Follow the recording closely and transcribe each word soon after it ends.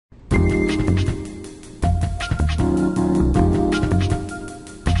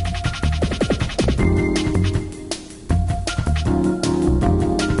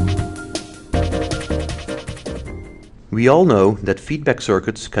We all know that feedback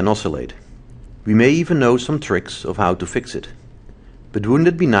circuits can oscillate. We may even know some tricks of how to fix it. But wouldn't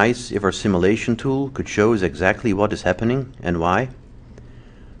it be nice if our simulation tool could show us exactly what is happening and why?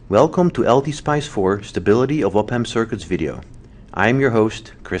 Welcome to LTspice 4 Stability of Op-Amp Circuits video. I am your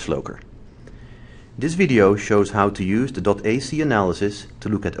host, Chris Loker. This video shows how to use the .AC analysis to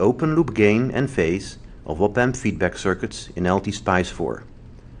look at open loop gain and phase of op-amp feedback circuits in LTspice 4.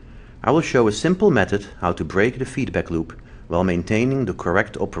 I will show a simple method how to break the feedback loop while maintaining the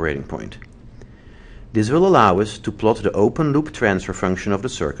correct operating point. This will allow us to plot the open loop transfer function of the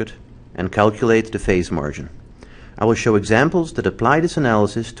circuit and calculate the phase margin. I will show examples that apply this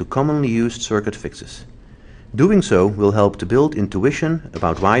analysis to commonly used circuit fixes. Doing so will help to build intuition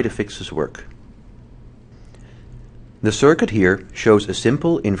about why the fixes work. The circuit here shows a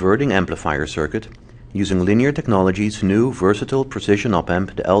simple inverting amplifier circuit using Linear Technology's new versatile precision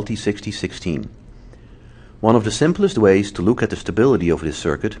op-amp, the LT6016. One of the simplest ways to look at the stability of this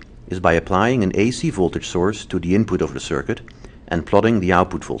circuit is by applying an AC voltage source to the input of the circuit and plotting the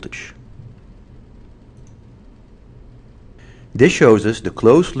output voltage. This shows us the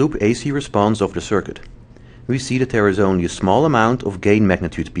closed-loop AC response of the circuit. We see that there is only a small amount of gain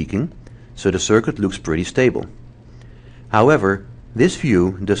magnitude peaking, so the circuit looks pretty stable. However, this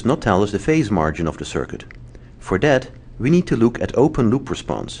view does not tell us the phase margin of the circuit. For that, we need to look at open loop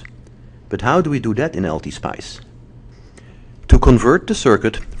response. But how do we do that in LTspice? To convert the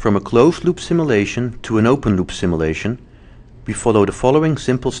circuit from a closed loop simulation to an open loop simulation, we follow the following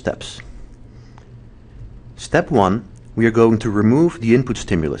simple steps. Step 1, we are going to remove the input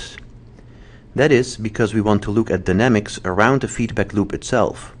stimulus. That is because we want to look at dynamics around the feedback loop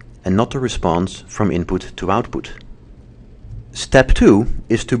itself and not the response from input to output. Step 2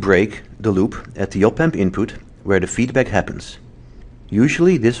 is to break the loop at the op-amp input where the feedback happens.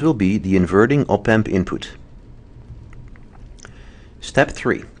 Usually this will be the inverting op-amp input. Step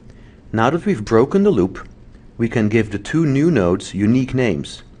 3. Now that we've broken the loop, we can give the two new nodes unique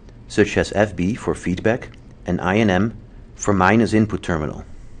names, such as FB for feedback and INM for minus input terminal.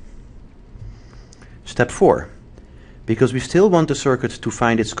 Step 4. Because we still want the circuit to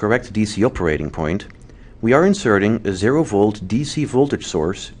find its correct DC operating point, we are inserting a 0-volt DC voltage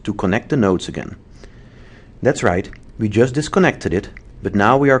source to connect the nodes again. That's right, we just disconnected it, but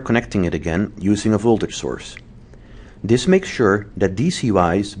now we are connecting it again using a voltage source. This makes sure that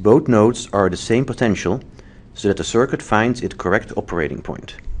DC-wise both nodes are the same potential, so that the circuit finds its correct operating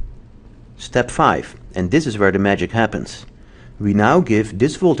point. Step 5, and this is where the magic happens. We now give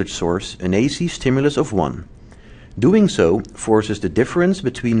this voltage source an AC stimulus of 1. Doing so forces the difference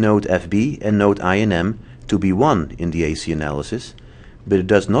between node FB and node INM to be 1 in the AC analysis, but it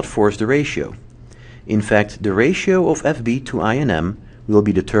does not force the ratio. In fact, the ratio of FB to INM will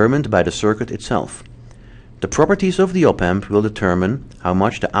be determined by the circuit itself. The properties of the op-amp will determine how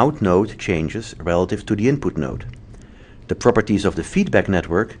much the out node changes relative to the input node. The properties of the feedback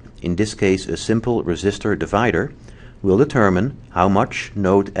network, in this case a simple resistor divider, will determine how much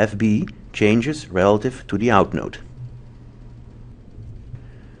node FB changes relative to the out node.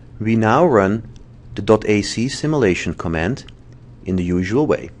 We now run the .AC simulation command in the usual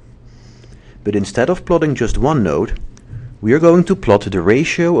way. But instead of plotting just one node, we are going to plot the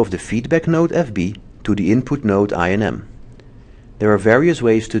ratio of the feedback node FB to the input node INM. There are various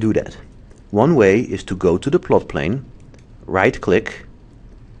ways to do that. One way is to go to the plot plane, right-click,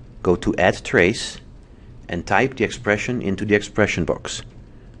 go to Add Trace, and type the expression into the expression box.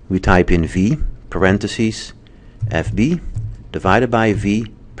 We type in V parentheses FB divided by V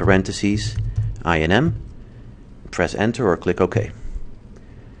parentheses INM, press enter or click OK.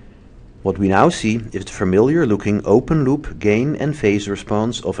 What we now see is the familiar looking open loop gain and phase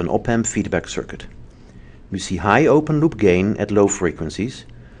response of an op-amp feedback circuit. We see high open loop gain at low frequencies,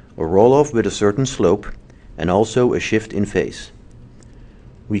 a roll-off with a certain slope, and also a shift in phase.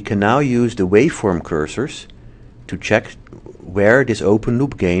 We can now use the waveform cursors to check where this open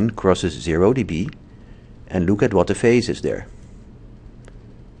loop gain crosses 0 dB and look at what the phase is there.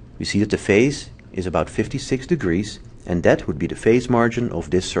 We see that the phase is about 56 degrees, and that would be the phase margin of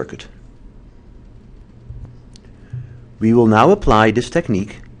this circuit. We will now apply this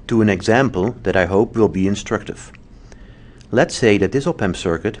technique to an example that I hope will be instructive. Let's say that this op-amp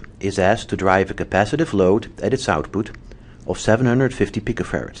circuit is asked to drive a capacitive load at its output of 750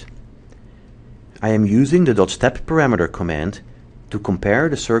 picofarad. I am using the .step parameter command to compare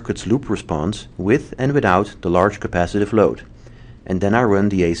the circuit's loop response with and without the large capacitive load, and then I run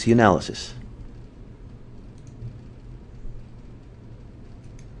the AC analysis.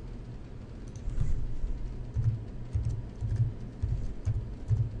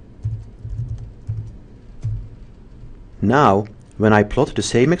 Now, when I plot the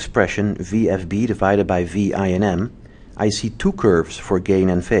same expression VFB divided by VINM, I see two curves for gain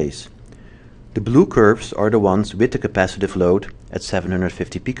and phase. The blue curves are the ones with the capacitive load at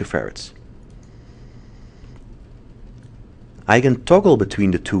 750 picofarads. I can toggle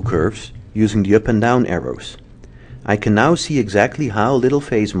between the two curves using the up and down arrows. I can now see exactly how little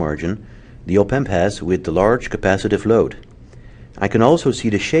phase margin the op-amp has with the large capacitive load. I can also see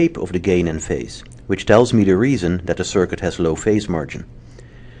the shape of the gain and phase, which tells me the reason that the circuit has low phase margin.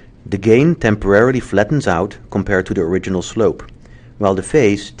 The gain temporarily flattens out compared to the original slope, while the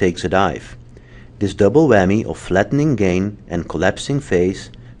phase takes a dive. This double whammy of flattening gain and collapsing phase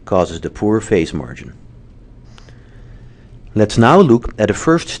causes the poor phase margin. Let's now look at the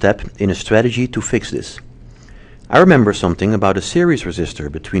first step in a strategy to fix this. I remember something about a series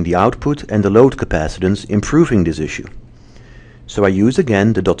resistor between the output and the load capacitance improving this issue. So I use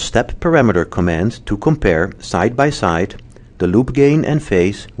again the .step parameter command to compare side by side the loop gain and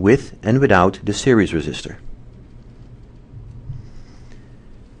phase with and without the series resistor.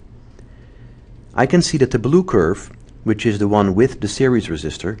 I can see that the blue curve, which is the one with the series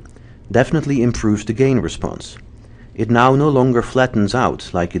resistor, definitely improves the gain response. It now no longer flattens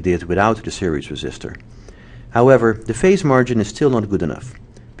out like it did without the series resistor. However, the phase margin is still not good enough,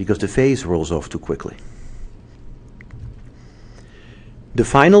 because the phase rolls off too quickly. The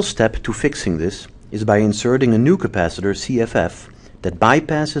final step to fixing this is by inserting a new capacitor CFF that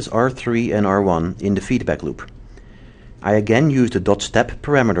bypasses R3 and R1 in the feedback loop. I again use the .step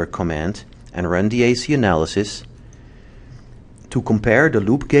parameter command and run the AC analysis to compare the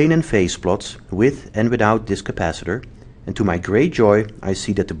loop gain and phase plots with and without this capacitor, and to my great joy I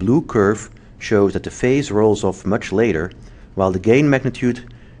see that the blue curve shows that the phase rolls off much later, while the gain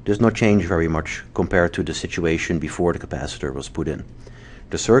magnitude does not change very much compared to the situation before the capacitor was put in.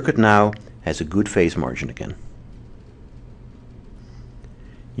 The circuit now has a good phase margin again.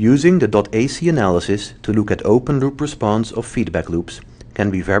 Using the .AC analysis to look at open loop response of feedback loops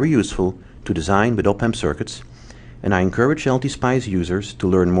can be very useful to design with op-amp circuits, and I encourage LTspice users to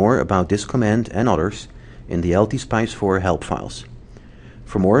learn more about this command and others in the LTspice 4 help files.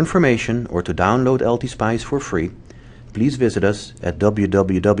 For more information or to download LTspice for free, please visit us at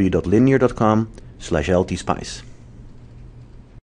www.linear.com/LTspice.